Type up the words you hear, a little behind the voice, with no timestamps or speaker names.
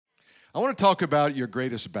I want to talk about your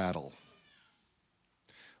greatest battle.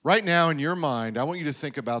 Right now in your mind, I want you to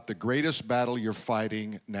think about the greatest battle you're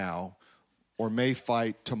fighting now or may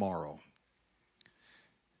fight tomorrow.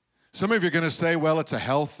 Some of you are going to say, well, it's a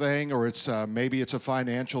health thing, or maybe it's a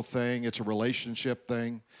financial thing, it's a relationship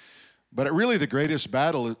thing. But really the greatest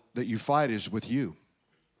battle that you fight is with you.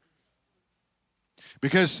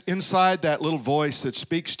 Because inside that little voice that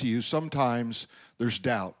speaks to you, sometimes there's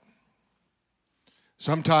doubt.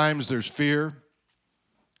 Sometimes there's fear.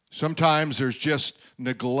 Sometimes there's just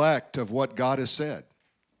neglect of what God has said.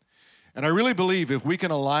 And I really believe if we can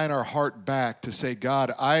align our heart back to say,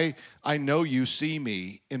 God, I know you see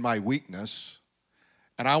me in my weakness,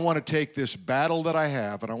 and I want to take this battle that I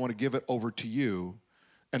have, and I want to give it over to you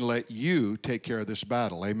and let you take care of this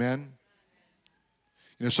battle. Amen?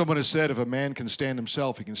 You know, someone has said if a man can stand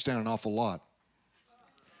himself, he can stand an awful lot.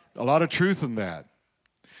 A lot of truth in that.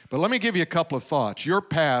 But let me give you a couple of thoughts. Your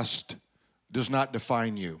past does not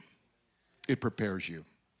define you. It prepares you.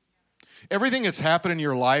 Everything that's happened in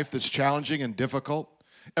your life that's challenging and difficult,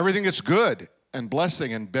 everything that's good and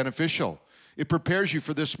blessing and beneficial, it prepares you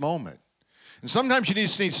for this moment. And sometimes you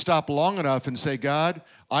just need to stop long enough and say, God,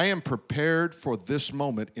 I am prepared for this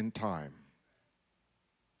moment in time.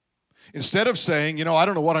 Instead of saying, I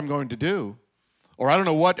don't know what I'm going to do, or I don't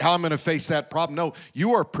know how I'm going to face that problem. No,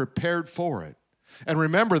 you are prepared for it. And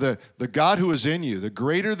remember, the God who is in you, the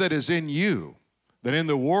greater that is in you than in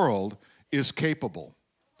the world, is capable.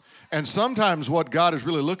 And sometimes what God is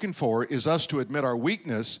really looking for is us to admit our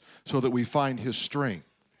weakness so that we find His strength,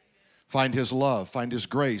 find His love, find His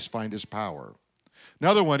grace, find His power.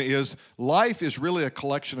 Another one is life is really a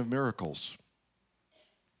collection of miracles.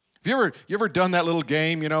 Have you ever done that little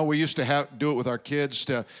game? We used to do it with our kids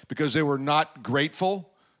because they were not grateful.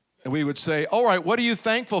 And we would say, all right, what are you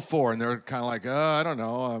thankful for? And they're kind of like, I don't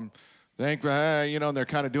know. And they're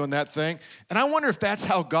kind of doing that thing. And I wonder if that's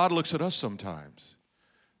how God looks at us sometimes.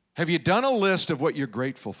 Have you done a list of what you're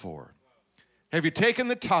grateful for? Have you taken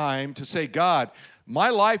the time to say, God, my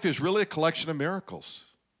life is really a collection of miracles?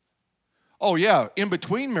 Oh, yeah, in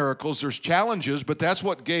between miracles, there's challenges, but that's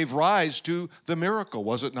what gave rise to the miracle,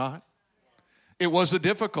 was it not? It was the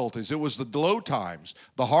difficulties. It was the low times,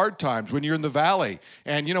 the hard times when you're in the valley.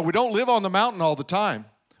 And, we don't live on the mountain all the time.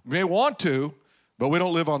 We may want to, but we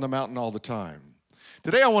don't live on the mountain all the time.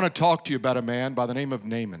 Today I want to talk to you about a man by the name of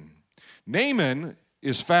Naaman. Naaman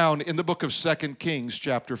is found in the book of 2 Kings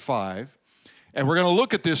chapter 5. And we're going to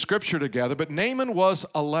look at this scripture together, but Naaman was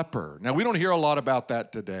a leper. Now, we don't hear a lot about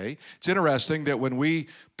that today. It's interesting that when we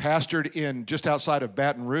pastored in just outside of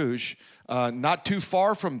Baton Rouge, not too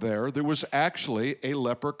far from there was actually a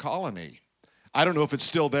leper colony. I don't know if it's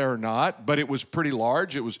still there or not, but it was pretty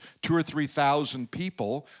large. It was 2,000 or 3,000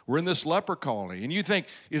 people were in this leper colony. And you think,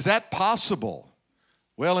 is that possible?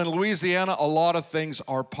 Well, in Louisiana, a lot of things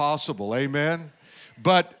are possible, amen?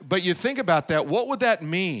 But you think about that, what would that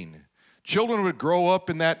mean? Children would grow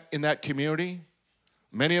up in that community,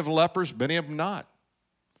 many of them lepers, many of them not.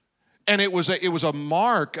 And it was a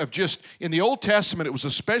mark of just, in the Old Testament, it was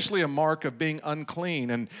especially a mark of being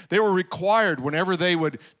unclean. And they were required, whenever they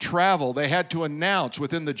would travel, they had to announce,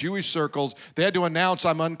 within the Jewish circles, they had to announce,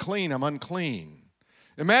 I'm unclean, I'm unclean.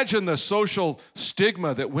 Imagine the social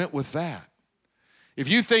stigma that went with that. If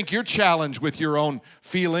you think you're challenged with your own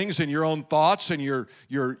feelings and your own thoughts and your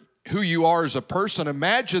who you are as a person,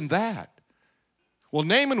 imagine that. Well,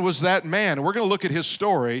 Naaman was that man, and we're going to look at his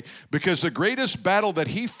story because the greatest battle that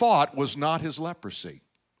he fought was not his leprosy.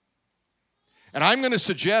 And I'm going to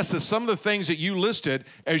suggest that some of the things that you listed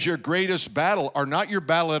as your greatest battle are not your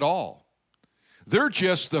battle at all. They're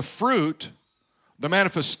just the fruit, the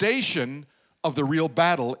manifestation of the real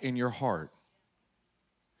battle in your heart.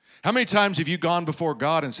 How many times have you gone before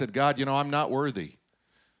God and said, God, I'm not worthy?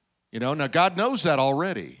 Now God knows that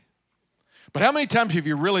already. But how many times have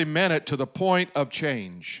you really meant it to the point of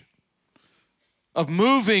change? Of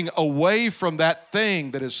moving away from that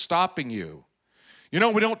thing that is stopping you. We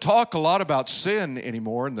don't talk a lot about sin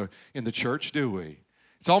anymore in the church, do we?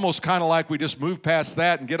 It's almost kind of like we just move past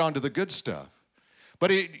that and get on to the good stuff.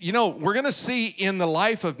 But, we're going to see in the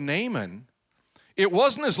life of Naaman, it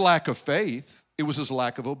wasn't his lack of faith, it was his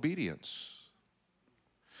lack of obedience.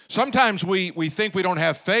 Sometimes we think we don't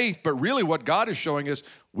have faith, but really what God is showing us,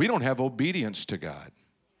 we don't have obedience to God.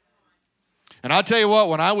 And I'll tell you what,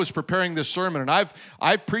 when I was preparing this sermon, and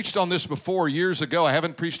I've preached on this before years ago. I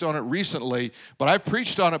haven't preached on it recently, but I've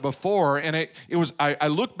preached on it before, and I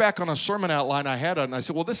looked back on a sermon outline I had, and I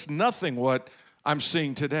said, well, this is nothing what I'm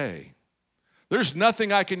seeing today. There's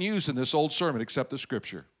nothing I can use in this old sermon except the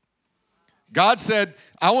Scripture. God said,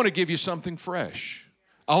 I want to give you something fresh.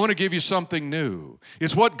 I want to give you something new.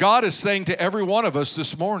 It's what God is saying to every one of us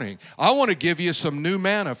this morning. I want to give you some new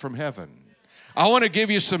manna from heaven. I want to give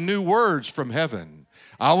you some new words from heaven.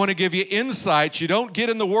 I want to give you insights you don't get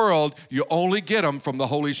in the world. You only get them from the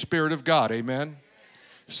Holy Spirit of God. Amen?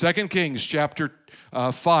 2 Kings chapter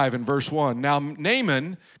 5 and verse 1. Now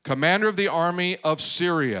Naaman, commander of the army of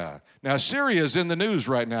Syria. Now Syria is in the news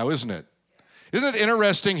right now, isn't it? Isn't it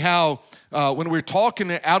interesting how when we're talking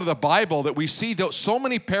out of the Bible that we see so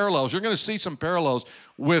many parallels. You're going to see some parallels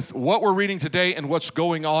with what we're reading today and what's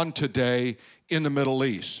going on today in the Middle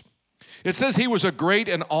East. It says he was a great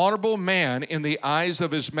and honorable man in the eyes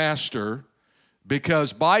of his master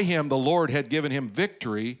because by him the Lord had given him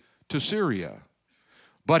victory to Syria.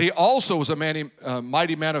 But he also was a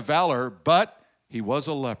mighty man of valor, but he was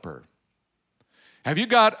a leper. Have you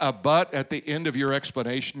got a but at the end of your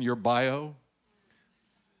explanation, your bio?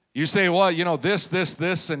 You say, well,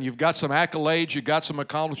 this, and you've got some accolades, you've got some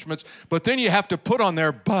accomplishments, but then you have to put on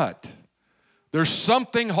there, but there's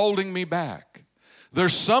something holding me back.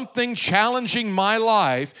 There's something challenging my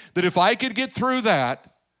life that if I could get through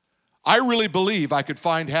that, I really believe I could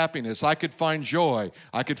find happiness, I could find joy,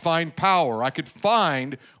 I could find power, I could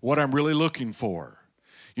find what I'm really looking for.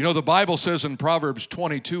 You know, the Bible says in Proverbs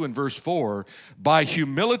 22 and verse 4, by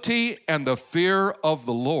humility and the fear of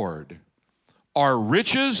the Lord are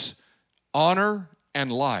riches, honor, and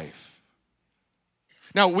life.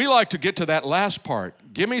 Now, we like to get to that last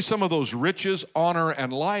part. Give me some of those riches, honor,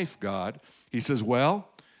 and life, God. He says, well,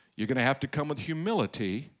 you're going to have to come with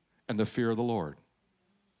humility and the fear of the Lord.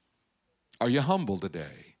 Are you humble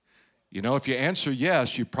today? You know, if you answer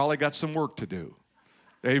yes, you probably got some work to do.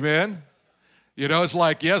 Amen? You know, it's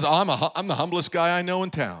like, yes, I'm the humblest guy I know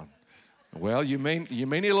in town. Well, you may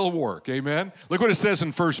need a little work. Amen? Look what it says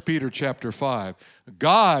in 1 Peter chapter 5.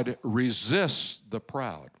 God resists the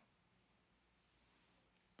proud.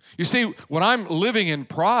 You see, when I'm living in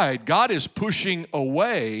pride, God is pushing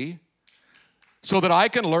away so that I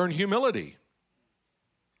can learn humility.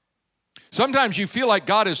 Sometimes you feel like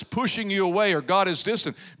God is pushing you away or God is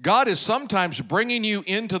distant. God is sometimes bringing you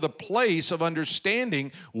into the place of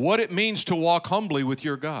understanding what it means to walk humbly with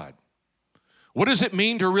your God. What does it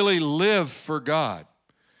mean to really live for God?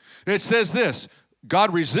 It says this,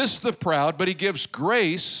 God resists the proud, but he gives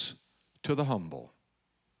grace to the humble.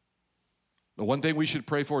 The one thing we should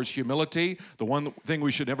pray for is humility. The one thing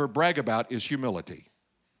we should never brag about is humility.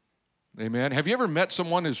 Amen. Have you ever met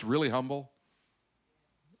someone who's really humble?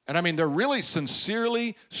 And I mean, they're really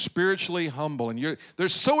sincerely, spiritually humble. And they're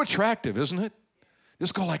so attractive, isn't it?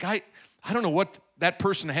 Just go like, I don't know what that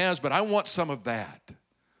person has, but I want some of that.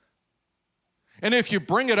 And if you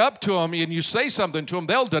bring it up to them and you say something to them,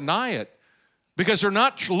 they'll deny it because they're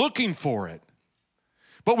not looking for it.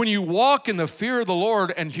 But when you walk in the fear of the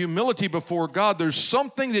Lord and humility before God, there's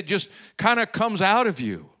something that just kind of comes out of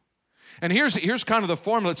you. And here's kind of the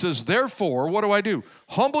formula. It says, therefore, what do?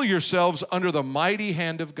 Humble yourselves under the mighty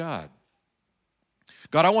hand of God.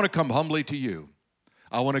 God, I want to come humbly to you.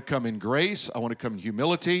 I want to come in grace. I want to come in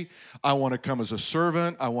humility. I want to come as a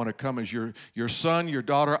servant. I want to come as your son, your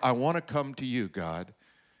daughter. I want to come to you, God.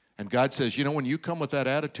 And God says, you know, when you come with that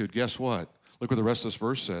attitude, guess what? Look what the rest of this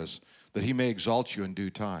verse says, that he may exalt you in due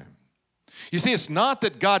time. You see, it's not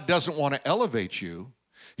that God doesn't want to elevate you.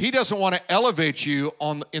 He doesn't want to elevate you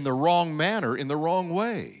in the wrong manner, in the wrong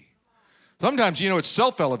way. Sometimes, it's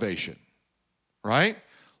self-elevation, right?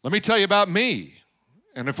 Let me tell you about me.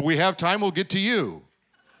 And if we have time, we'll get to you.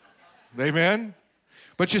 Amen?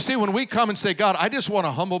 But you see, when we come and say, God, I just want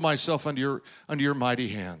to humble myself under your mighty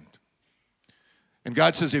hand. And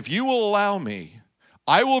God says, if you will allow me,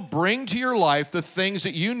 I will bring to your life the things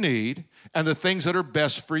that you need and the things that are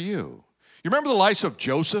best for you. You remember the life of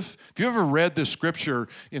Joseph? If you ever read the scripture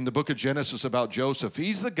in the book of Genesis about Joseph,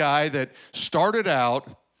 he's the guy that started out,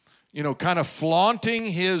 kind of flaunting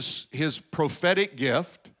his prophetic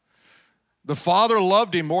gift. The father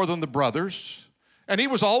loved him more than the brothers. And he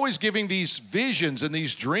was always giving these visions and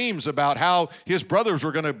these dreams about how his brothers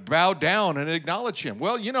were going to bow down and acknowledge him.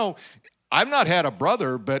 Well, I've not had a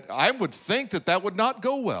brother, but I would think that would not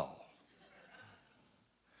go well.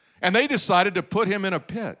 And they decided to put him in a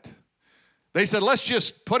pit. They said, let's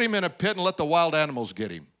just put him in a pit and let the wild animals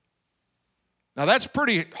get him. Now, that's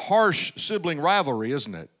pretty harsh sibling rivalry,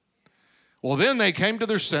 isn't it? Well, then they came to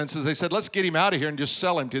their senses. They said, let's get him out of here and just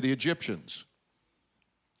sell him to the Egyptians.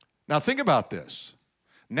 Now, think about this.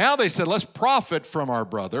 Now they said, let's profit from our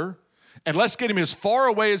brother and let's get him as far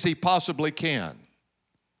away as he possibly can.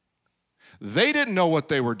 They didn't know what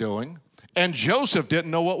they were doing, and Joseph didn't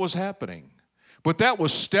know what was happening. But that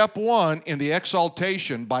was step one in the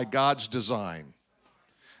exaltation by God's design.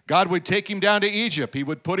 God would take him down to Egypt. He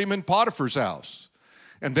would put him in Potiphar's house.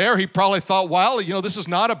 And there he probably thought, well, this is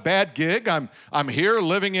not a bad gig. I'm here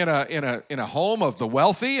living in a home of the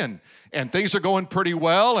wealthy, and things are going pretty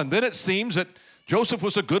well. And then it seems that Joseph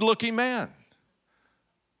was a good-looking man.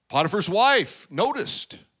 Potiphar's wife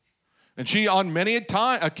noticed, and she on many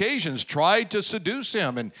occasions tried to seduce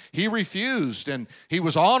him, and he refused, and he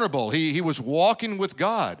was honorable. He was walking with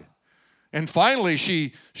God. And finally,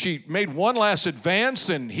 she made one last advance,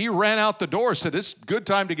 and he ran out the door, said, it's a good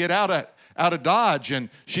time to get out of Dodge. And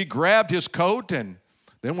she grabbed his coat, and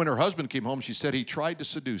then when her husband came home, she said, he tried to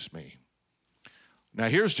seduce me. Now,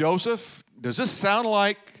 here's Joseph. Does this sound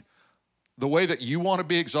like the way that you want to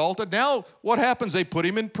be exalted? Now, what happens? They put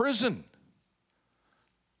him in prison.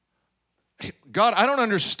 God, I don't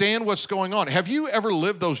understand what's going on. Have you ever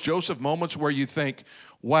lived those Joseph moments where you think,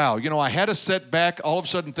 wow, I had a setback, all of a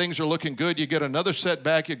sudden things are looking good, you get another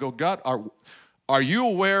setback, you go, God, are you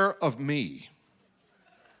aware of me?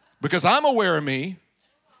 Because I'm aware of me.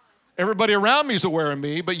 Everybody around me is aware of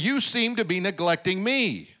me, but you seem to be neglecting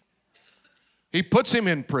me. He puts him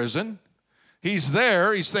in prison. He's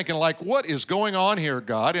there. He's thinking, what is going on here,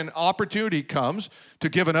 God? And opportunity comes to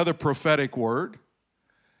give another prophetic word.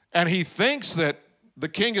 And he thinks that the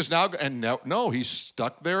king is now, and no, he's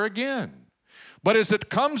stuck there again. But as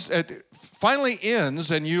it finally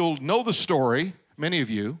ends, and you'll know the story, many of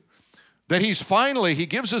you, that he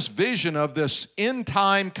gives us vision of this end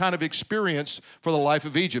time kind of experience for the life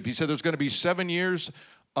of Egypt. He said there's going to be 7 years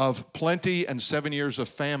of plenty and 7 years of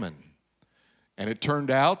famine. And it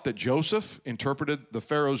turned out that Joseph interpreted the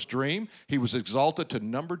Pharaoh's dream. He was exalted to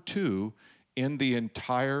number 2 in the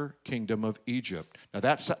entire kingdom of Egypt. Now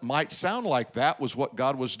that might sound like that was what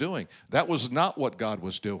God was doing. That was not what God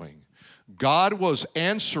was doing. God was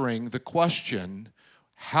answering the question,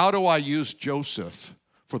 how do I use Joseph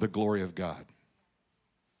for the glory of God?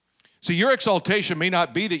 See, your exaltation may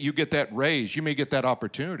not be that you get that raise. You may get that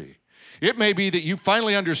opportunity. It may be that you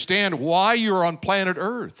finally understand why you're on planet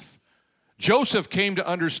Earth. Joseph came to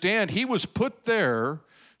understand he was put there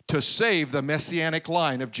to save the messianic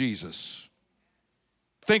line of Jesus.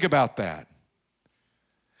 Think about that.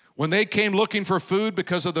 When they came looking for food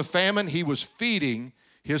because of the famine, he was feeding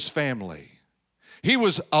his family. He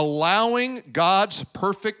was allowing God's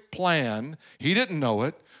perfect plan, he didn't know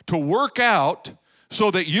it, to work out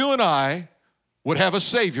so that you and I would have a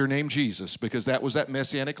Savior named Jesus, because that was that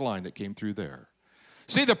messianic line that came through there.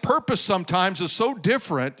 See, the purpose sometimes is so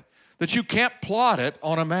different that you can't plot it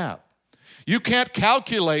on a map. You can't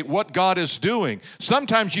calculate what God is doing.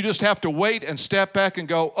 Sometimes you just have to wait and step back and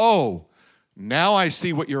go, oh, now I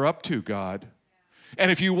see what you're up to, God. And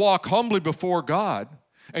if you walk humbly before God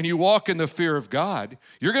and you walk in the fear of God,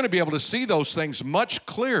 you're going to be able to see those things much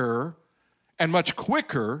clearer and much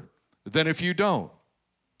quicker than if you don't.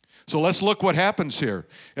 So let's look what happens here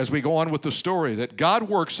as we go on with the story, that God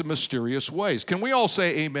works in mysterious ways. Can we all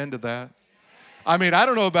say amen to that? I mean, I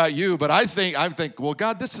don't know about you, but I think, well,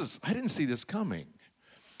 God, I didn't see this coming.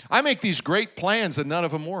 I make these great plans and none of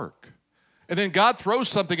them work. And then God throws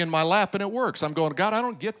something in my lap and it works. I'm going, God, I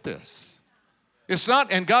don't get this.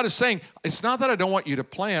 And God is saying, it's not that I don't want you to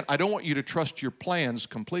plan. I don't want you to trust your plans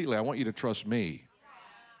completely. I want you to trust me.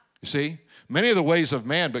 You see? Many of the ways of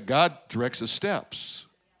man, but God directs his steps.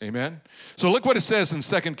 Amen? So look what it says in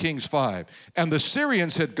 2 Kings 5. And the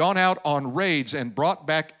Syrians had gone out on raids and brought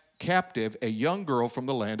back captive a young girl from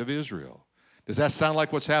the land of Israel. Does that sound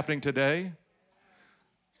like what's happening today?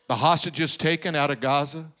 The hostages taken out of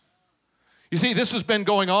Gaza. You see, this has been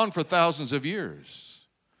going on for thousands of years.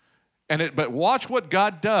 But watch what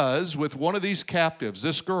God does with one of these captives,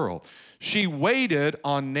 this girl. She waited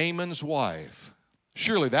on Naaman's wife.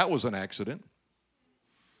 Surely that was an accident.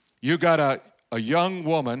 You got a young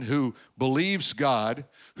woman who believes God,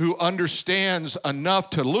 who understands enough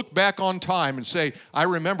to look back on time and say, I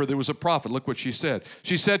remember there was a prophet. Look what she said.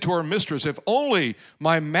 She said to her mistress, if only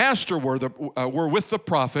my master were with the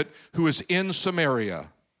prophet who is in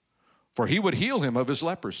Samaria, for he would heal him of his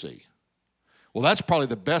leprosy. Well, that's probably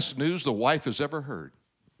the best news the wife has ever heard.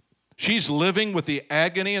 She's living with the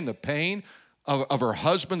agony and the pain of her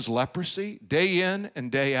husband's leprosy day in and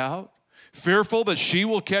day out. Fearful that she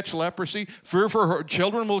will catch leprosy, fearful her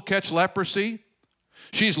children will catch leprosy.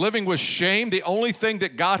 She's living with shame. The only thing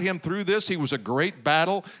that got him through this, he was a great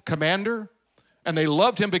battle commander, and they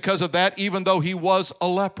loved him because of that, even though he was a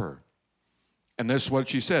leper. And this is what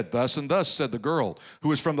she said. Thus and thus said the girl,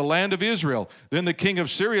 who is from the land of Israel. Then the king of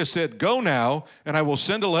Syria said, go now, and I will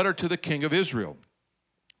send a letter to the king of Israel.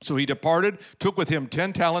 So he departed, took with him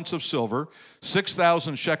 10 talents of silver,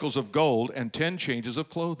 6,000 shekels of gold, and 10 changes of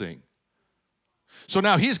clothing. So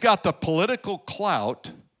now he's got the political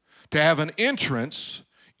clout to have an entrance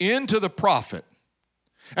into the prophet.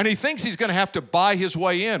 And he thinks he's going to have to buy his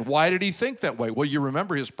way in. Why did he think that way? Well, you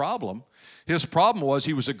remember his problem. His problem was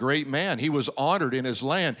he was a great man. He was honored in his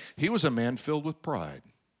land. He was a man filled with pride.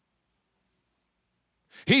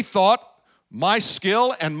 He thought, my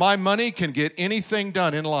skill and my money can get anything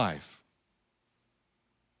done in life.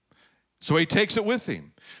 So he takes it with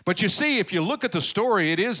him. But you see, if you look at the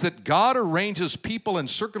story, it is that God arranges people and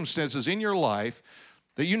circumstances in your life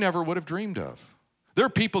that you never would have dreamed of. There are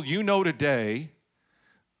people you know today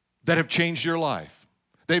that have changed your life.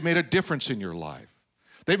 They've made a difference in your life.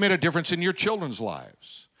 They've made a difference in your children's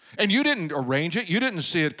lives. And you didn't arrange it. You didn't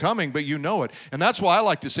see it coming, but you know it. And that's why I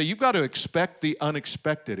like to say you've got to expect the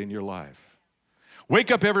unexpected in your life.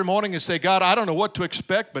 Wake up every morning and say, God, I don't know what to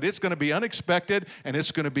expect, but it's going to be unexpected and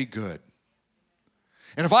it's going to be good.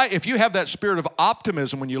 And if you have that spirit of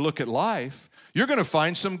optimism when you look at life, you're going to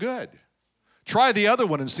find some good. Try the other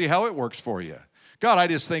one and see how it works for you. God, I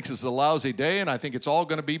just think it's a lousy day, and I think it's all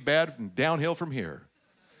going to be bad and downhill from here.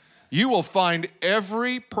 You will find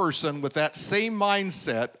every person with that same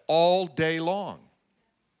mindset all day long.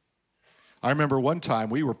 I remember one time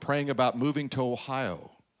we were praying about moving to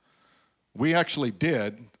Ohio. We actually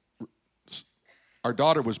did. Our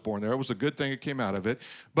daughter was born there. It was a good thing that came out of it.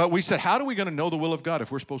 But we said, how are we going to know the will of God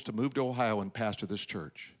if we're supposed to move to Ohio and pastor this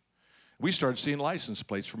church? We started seeing license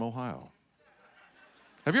plates from Ohio.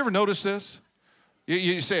 Have you ever noticed this?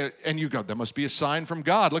 You say, and you go, that must be a sign from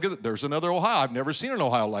God. Look at it. There's another Ohio. I've never seen an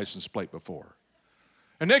Ohio license plate before.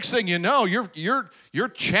 And next thing you know, you're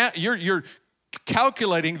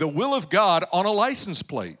calculating the will of God on a license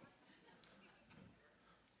plate.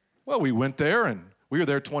 Well, we went there, and we were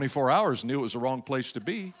there 24 hours, knew it was the wrong place to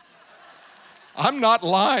be. I'm not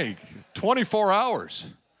lying. 24 hours.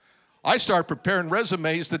 I started preparing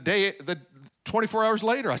resumes the 24 hours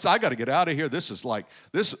later. I said, I got to get out of here. This is like,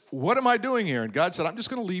 what am I doing here? And God said, I'm just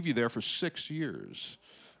going to leave you there for 6 years.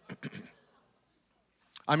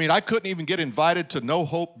 I mean, I couldn't even get invited to No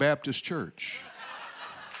Hope Baptist Church.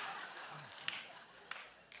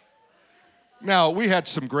 Now, we had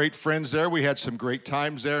some great friends there. We had some great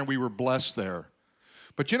times there, and we were blessed there.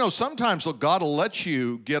 But you know, sometimes God will let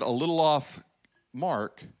you get a little off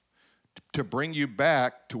mark to bring you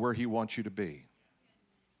back to where he wants you to be.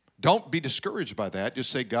 Don't be discouraged by that.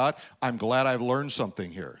 Just say, God, I'm glad I've learned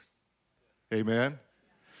something here. Amen?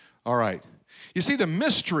 All right. You see, the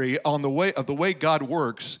mystery of the way God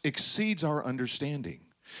works exceeds our understanding.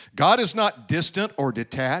 God is not distant or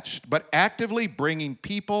detached, but actively bringing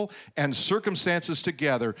people and circumstances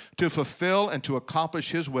together to fulfill and to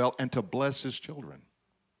accomplish his will and to bless his children.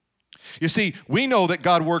 You see, we know that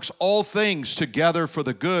God works all things together for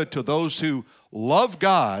the good to those who love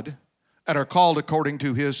God and are called according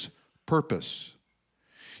to his purpose.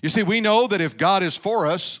 You see, we know that if God is for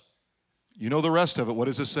us, you know the rest of it. What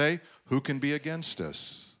does it say? Who can be against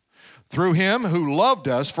us? Through him who loved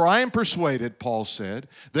us, for I am persuaded, Paul said,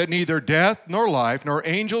 that neither death nor life, nor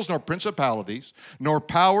angels nor principalities, nor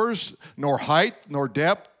powers, nor height, nor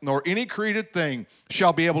depth, nor any created thing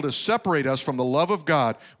shall be able to separate us from the love of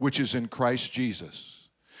God which is in Christ Jesus.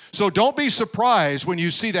 So don't be surprised when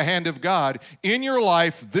you see the hand of God in your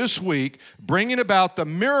life this week, bringing about the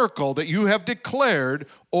miracle that you have declared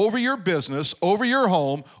over your business, over your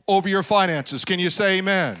home, over your finances. Can you say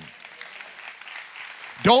amen?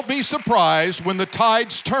 Don't be surprised when the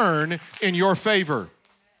tides turn in your favor.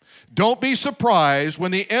 Don't be surprised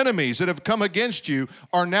when the enemies that have come against you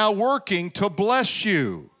are now working to bless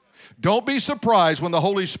you. Don't be surprised when the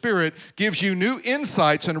Holy Spirit gives you new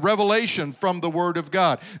insights and revelation from the Word of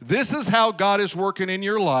God. This is how God is working in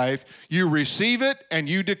your life. You receive it and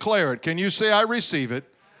you declare it. Can you say, I receive it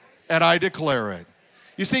and I declare it?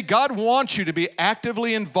 You see, God wants you to be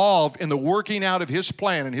actively involved in the working out of his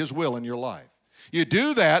plan and his will in your life. You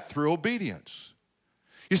do that through obedience.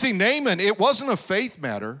 You see, Naaman, it wasn't a faith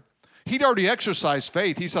matter. He'd already exercised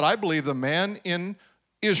faith. He said, I believe the man in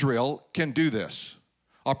Israel can do this.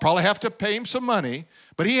 I'll probably have to pay him some money,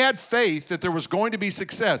 but he had faith that there was going to be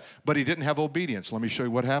success, but he didn't have obedience. Let me show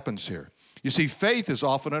you what happens here. You see, faith is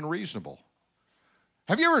often unreasonable.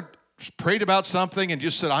 Have you ever prayed about something and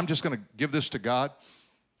just said, I'm just going to give this to God,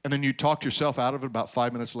 and then you talked yourself out of it about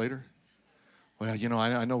 5 minutes later? Well, you know,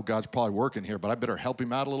 I know God's probably working here, but I better help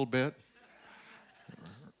him out a little bit.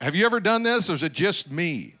 Have you ever done this, or is it just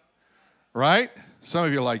me? Right? Some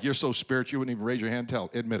of you are like, you're so spiritual, you wouldn't even raise your hand,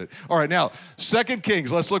 admit it. All right, now, 2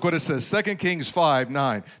 Kings, let's look what it says. 2 Kings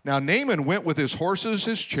 5:9. Now, Naaman went with his horses,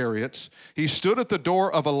 his chariots. He stood at the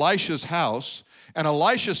door of Elisha's house, and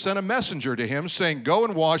Elisha sent a messenger to him, saying, go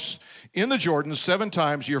and wash in the Jordan 7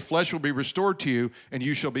 times, your flesh will be restored to you, and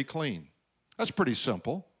you shall be clean. That's pretty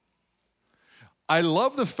simple. I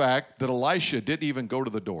love the fact that Elisha didn't even go to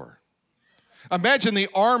the door. Imagine the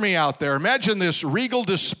army out there. Imagine this regal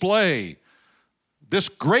display. This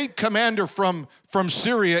great commander from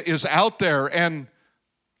Syria is out there, and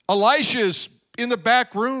Elisha's in the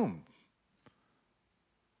back room.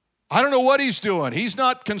 I don't know what he's doing. He's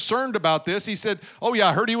not concerned about this. He said, oh yeah,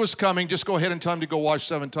 I heard he was coming. Just go ahead and tell him to go wash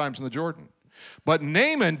 7 times in the Jordan. But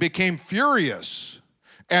Naaman became furious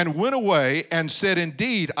and went away and said,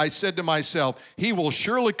 indeed, I said to myself, he will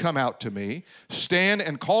surely come out to me, stand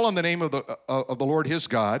and call on the name of the Lord his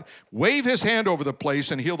God, wave his hand over the place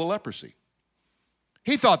and heal the leprosy.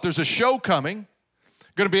 He thought there's a show coming,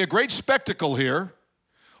 going to be a great spectacle here.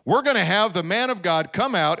 We're going to have the man of God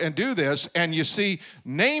come out and do this. And you see,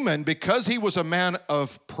 Naaman, because he was a man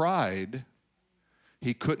of pride,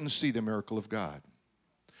 he couldn't see the miracle of God.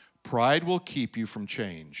 Pride will keep you from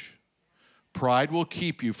change. Pride will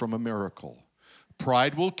keep you from a miracle.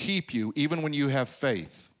 Pride will keep you even when you have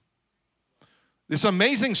faith. This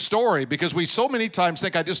amazing story, because we so many times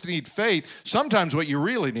think I just need faith. Sometimes what you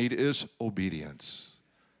really need is obedience.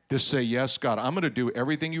 Just say, yes, God, I'm going to do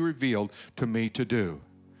everything you revealed to me to do.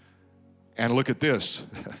 And look at this.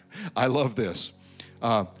 I love this.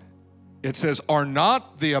 It says, are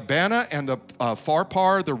not the Abana and the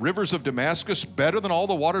Pharpar, the rivers of Damascus, better than all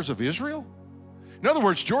the waters of Israel? In other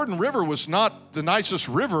words, Jordan River was not the nicest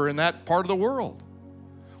river in that part of the world.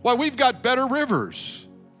 Why, we've got better rivers.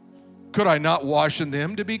 Could I not wash in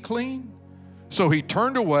them to be clean? So he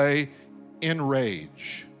turned away in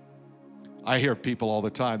rage. I hear people all the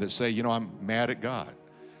time that say, you know, I'm mad at God.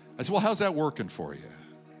 I say, well, how's that working for you?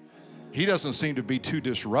 He doesn't seem to be too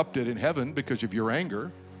disrupted in heaven because of your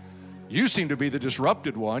anger. You seem to be the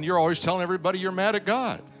disrupted one. You're always telling everybody you're mad at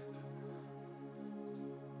God.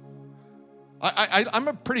 I'm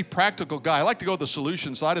a pretty practical guy. I like to go to the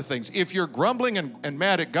solution side of things. If you're grumbling and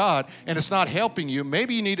mad at God and it's not helping you,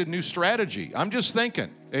 maybe you need a new strategy. I'm just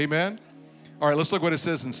thinking. Amen? All right, let's look what it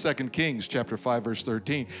says in 2 Kings chapter 5, verse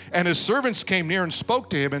 13. And his servants came near and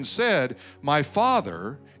spoke to him and said, my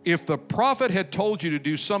father, if the prophet had told you to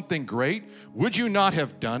do something great, would you not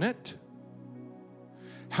have done it?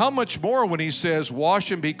 How much more when he says,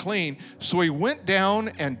 wash and be clean? So he went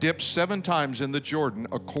down and dipped 7 times in the Jordan,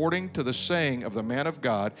 according to the saying of the man of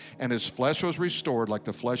God, and his flesh was restored like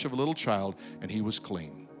the flesh of a little child, and he was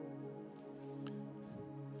clean.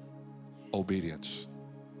 Obedience.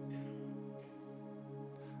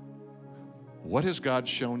 What has God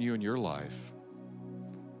shown you in your life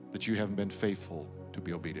that you haven't been faithful to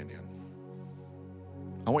be obedient in?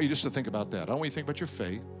 I want you just to think about that. I don't want you to think about your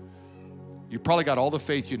faith. You probably got all the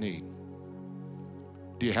faith you need.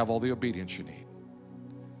 Do you have all the obedience you need?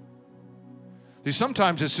 See,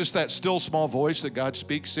 sometimes it's just that still small voice that God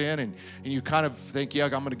speaks in, and you kind of think, yeah, I'm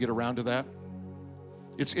going to get around to that.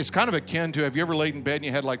 It's kind of akin to, have you ever laid in bed and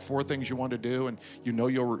you had like 4 things you wanted to do, and you know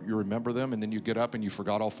you remember them, and then you get up and you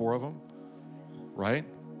forgot all 4 of them? Right?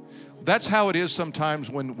 That's how it is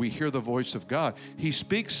sometimes when we hear the voice of God. He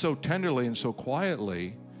speaks so tenderly and so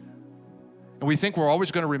quietly, and we think we're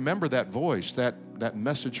always going to remember that voice, that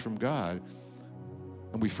message from God,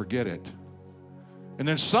 and we forget it. And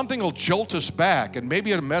then something will jolt us back, and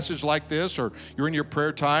maybe a message like this, or you're in your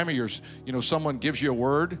prayer time, or someone gives you a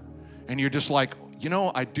word, and you're just like,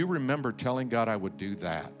 I do remember telling God I would do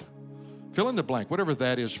that. Fill in the blank, whatever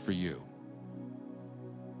that is for you.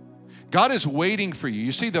 God is waiting for you.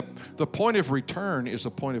 You see, the point of return is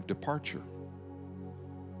the point of departure.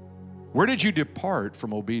 Where did you depart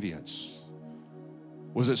from obedience?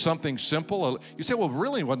 Was it something simple? You say, well,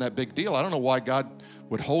 really, it wasn't that big deal. I don't know why God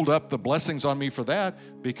would hold up the blessings on me for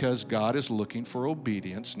that, because God is looking for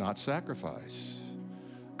obedience, not sacrifice.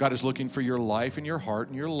 God is looking for your life and your heart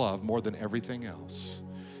and your love more than everything else.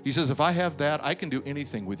 He says, if I have that, I can do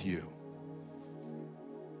anything with you.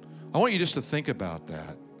 I want you just to think about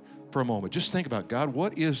that for a moment. Just think about, God,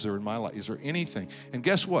 what is there in my life? Is there anything? And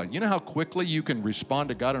guess what? You know how quickly you can respond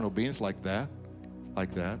to God in obedience like that?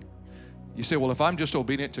 Like that? You say, well, if I'm just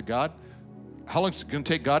obedient to God, how long is it going to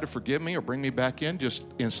take God to forgive me or bring me back in? Just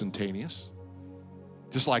instantaneous.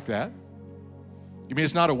 Just like that. You mean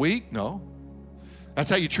it's not a week? No. That's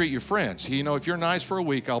how you treat your friends. If you're nice for a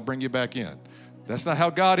week, I'll bring you back in. That's not how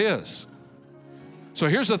God is. So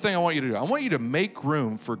here's the thing I want you to do. I want you to make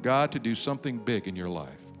room for God to do something big in your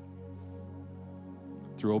life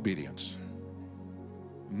through obedience.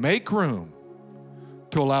 Make room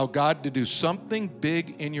to allow God to do something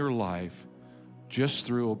big in your life just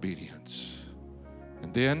through obedience.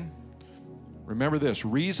 And then, remember this,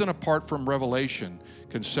 reason apart from revelation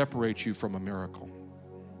can separate you from a miracle.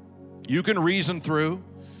 You can reason through,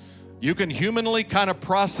 you can humanly kind of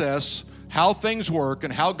process how things work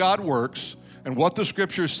and how God works, and what the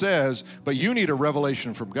Scripture says, but you need a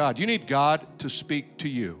revelation from God. You need God to speak to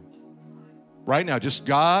you. Right now, just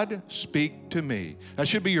God, speak to me. That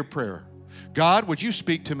should be your prayer. God, would you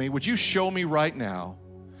speak to me? Would you show me right now?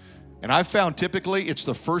 And I've found typically it's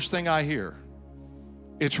the first thing I hear.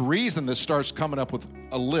 It's reason that starts coming up with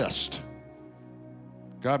a list.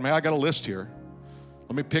 God, man, I got a list here.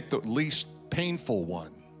 Let me pick the least painful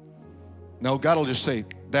one. No, God will just say,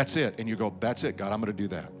 that's it. And you go, that's it, God, I'm going to do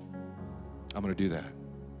that. I'm going to do that.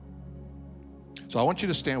 So I want you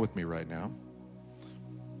to stand with me right now.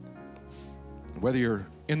 Whether you're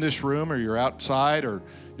in this room or you're outside or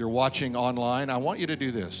you're watching online, I want you to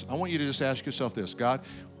do this. I want you to just ask yourself this. God,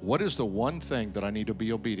 what is the one thing that I need to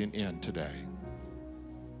be obedient in today?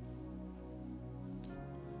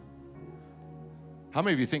 How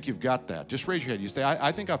many of you think you've got that? Just raise your hand. You say,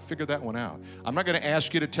 I think I've figured that one out. I'm not going to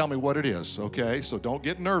ask you to tell me what it is, okay? So don't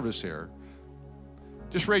get nervous here.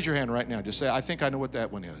 Just raise your hand right now. Just say, I think I know what that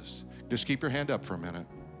one is. Just keep your hand up for a minute.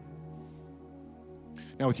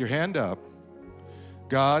 Now, with your hand up,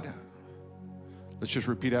 God, let's just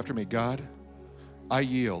repeat after me. God, I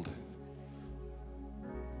yield.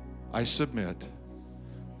 I submit.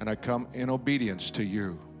 And I come in obedience to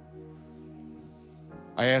you.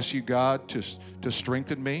 I ask you, God, to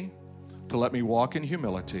strengthen me, to let me walk in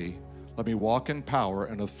humility. Let me walk in power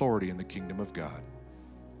and authority in the kingdom of God.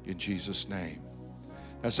 In Jesus' name.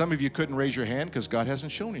 Now, some of you couldn't raise your hand because God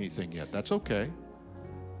hasn't shown anything yet. That's okay.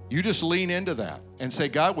 You just lean into that and say,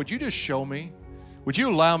 God, would you just show me? Would you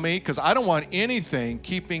allow me? Because I don't want anything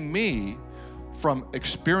keeping me from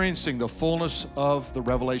experiencing the fullness of the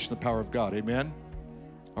revelation, the power of God. Amen?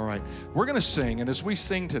 All right. We're going to sing, and as we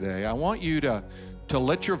sing today, I want you to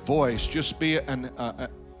let your voice just be a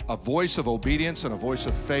voice of obedience and a voice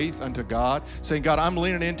of faith unto God, saying, God, I'm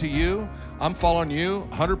leaning into you. I'm following you,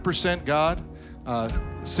 100% God.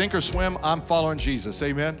 Sink or swim, I'm following Jesus.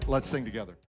 Amen? Let's sing together.